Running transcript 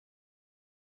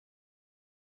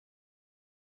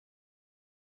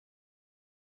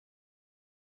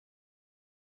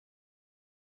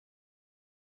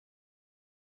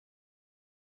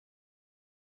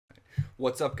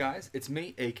What's up, guys? It's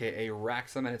me, aka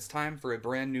Rakxm, and it's time for a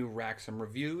brand new Rakxm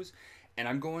reviews. And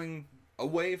I'm going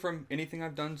away from anything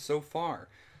I've done so far.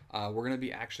 We're going to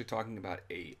be actually talking about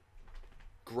a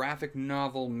graphic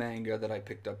novel manga that I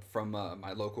picked up from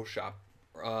my local shop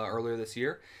earlier this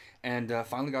year, and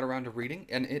finally got around to reading.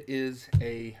 And it is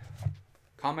a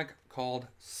comic called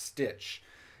Stitch.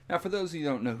 Now, for those of you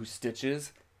who don't know who Stitch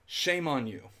is, shame on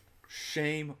you.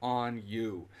 Shame on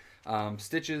you.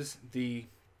 Stitch is the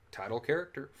title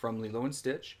character from Lilo and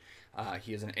Stitch.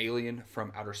 He is an alien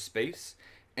from outer space,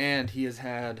 and he has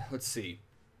had, let's see,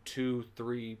 2,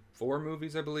 3, 4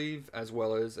 movies, I believe, as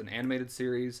well as an animated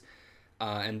series,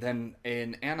 and then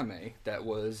an anime that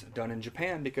was done in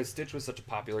Japan because Stitch was such a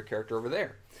popular character over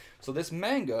there. So this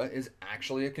manga is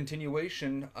actually a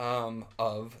continuation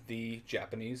of the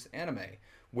Japanese anime,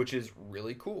 which is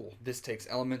really cool. This takes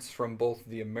elements from both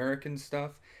the American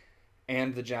stuff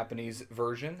and the Japanese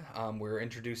version. We're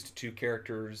introduced to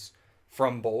characters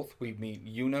from both. We meet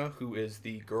Yuna, who is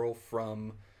the girl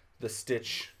from the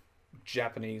Stitch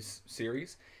Japanese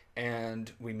series,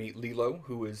 and we meet Lilo,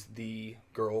 who is the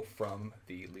girl from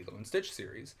the Lilo and Stitch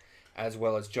series, as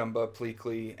well as Jumba,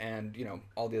 Pleakley, and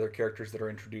all the other characters that are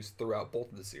introduced throughout both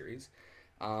of the series.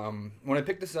 When I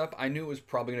picked this up, I knew it was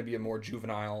probably going to be a more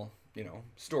juvenile,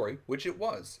 story, which it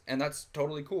was, and that's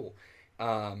totally cool.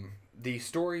 The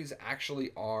stories actually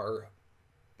are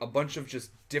a bunch of just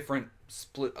different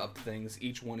split up things.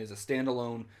 Each one is a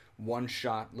standalone,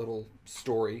 one-shot little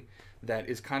story that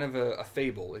is kind of a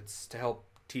fable. It's to help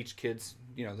teach kids,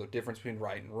 the difference between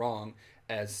right and wrong,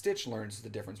 as Stitch learns the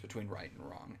difference between right and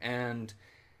wrong. And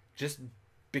just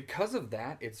because of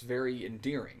that, it's very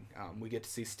endearing. We get to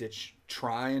see Stitch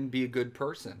try and be a good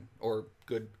person, or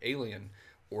good alien,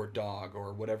 or dog,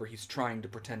 or whatever he's trying to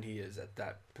pretend he is at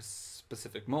that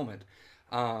specific moment.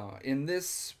 In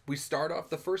this, we start off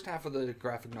the first half of the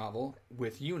graphic novel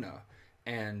with Yuna,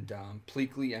 and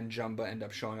Pleakley and Jumba end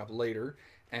up showing up later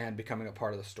and becoming a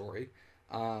part of the story.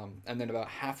 And then about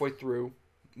halfway through,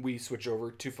 we switch over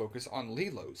to focus on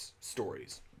Lilo's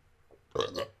stories.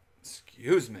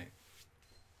 Excuse me.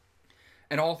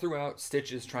 And all throughout,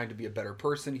 Stitch is trying to be a better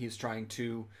person. He's trying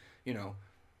to,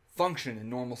 function in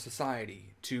normal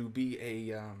society, to be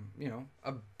a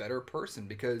better person,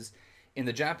 because in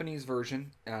the Japanese version,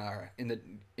 in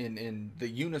the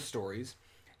Yuna stories,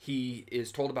 he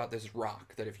is told about this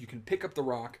rock, that if you can pick up the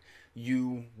rock,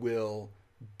 you will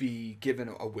be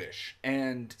given a wish.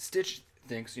 And Stitch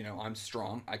thinks, I'm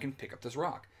strong, I can pick up this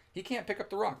rock. He can't pick up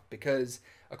the rock because,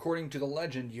 according to the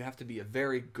legend, you have to be a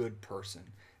very good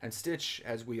person. And Stitch,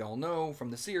 as we all know from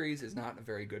the series, is not a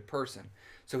very good person.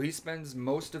 So he spends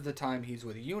most of the time he's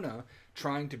with Yuna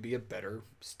trying to be a better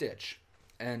Stitch.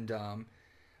 And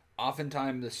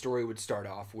oftentimes the story would start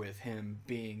off with him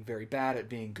being very bad at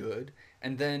being good,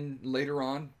 and then later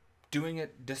on doing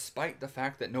it despite the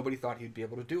fact that nobody thought he'd be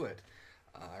able to do it.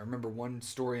 I remember one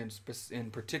story in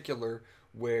particular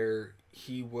where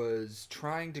he was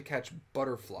trying to catch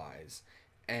butterflies,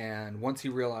 and once he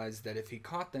realized that if he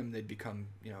caught them they'd become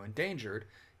endangered,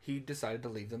 he decided to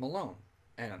leave them alone.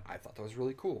 And I thought that was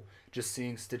really cool, just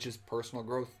seeing Stitch's personal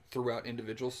growth throughout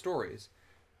individual stories.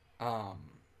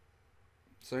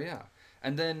 So yeah.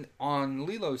 And then on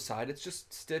Lilo's side, it's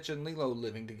just Stitch and Lilo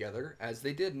living together as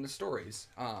they did in the stories.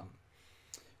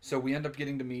 So we end up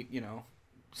getting to meet,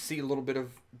 see a little bit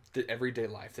of the everyday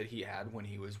life that he had when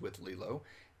he was with Lilo,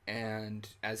 and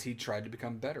as he tried to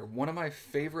become better. One of my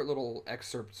favorite little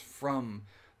excerpts from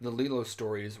the Lilo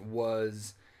stories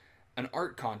was an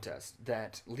art contest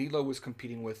that Lilo was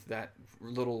competing with that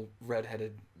little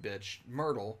redheaded bitch,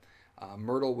 Myrtle.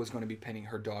 Myrtle was going to be painting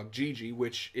her dog Gigi,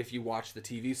 which, if you watch the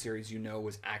TV series,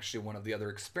 was actually one of the other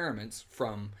experiments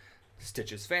from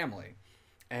Stitch's family.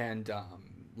 And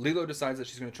Lilo decides that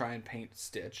she's going to try and paint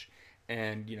Stitch.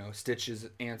 And, Stitch is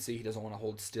antsy. He doesn't want to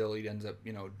hold still. He ends up,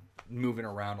 moving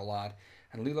around a lot.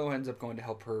 And Lilo ends up going to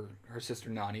help her sister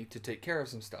Nani to take care of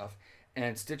some stuff.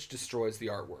 And Stitch destroys the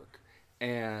artwork.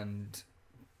 And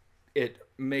it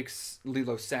makes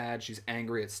Lilo sad. She's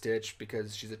angry at Stitch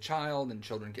because she's a child and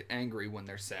children get angry when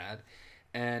they're sad.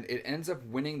 And it ends up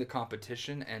winning the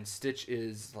competition, and Stitch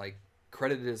is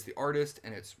credited as the artist,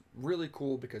 and it's really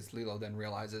cool because Lilo then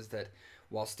realizes that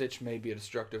while Stitch may be a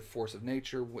destructive force of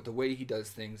nature, the way he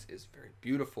does things is very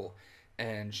beautiful.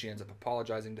 And she ends up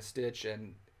apologizing to Stitch,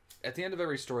 and at the end of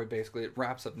every story, basically, it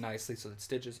wraps up nicely so that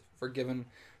Stitch is forgiven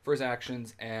for his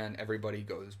actions, and everybody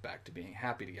goes back to being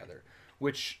happy together,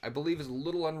 which I believe is a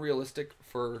little unrealistic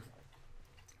for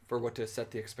what to set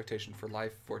the expectation for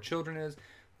life for children is.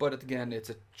 But again,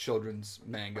 it's a children's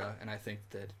manga, and I think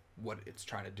that what it's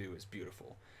trying to do is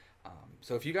beautiful.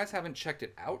 So if you guys haven't checked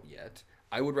it out yet,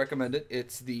 I would recommend it.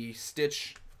 It's the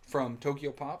Stitch from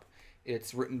Tokyo Pop.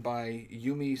 It's written by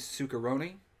Yumi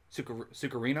Tsukarino,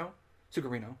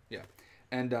 yeah.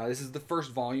 And this is the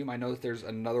first volume. I know that there's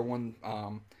another one.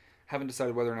 Haven't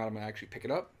decided whether or not I'm gonna actually pick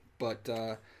it up, but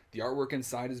the artwork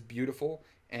inside is beautiful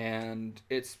and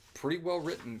it's pretty well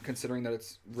written considering that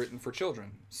it's written for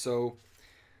children. So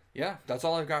yeah, that's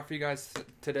all I've got for you guys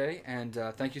today, and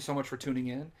thank you so much for tuning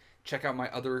in. Check out my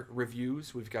other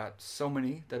reviews. We've got so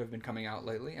many that have been coming out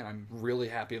lately, and I'm really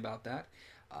happy about that.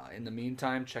 In the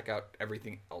meantime, check out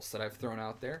everything else that I've thrown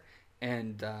out there,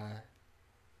 and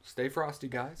stay frosty,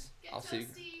 guys. I'll see you.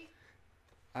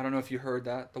 I don't know if you heard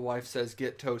that. The wife says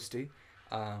get toasty.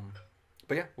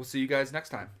 But yeah, we'll see you guys next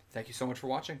time. Thank you so much for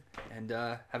watching, and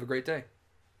have a great day.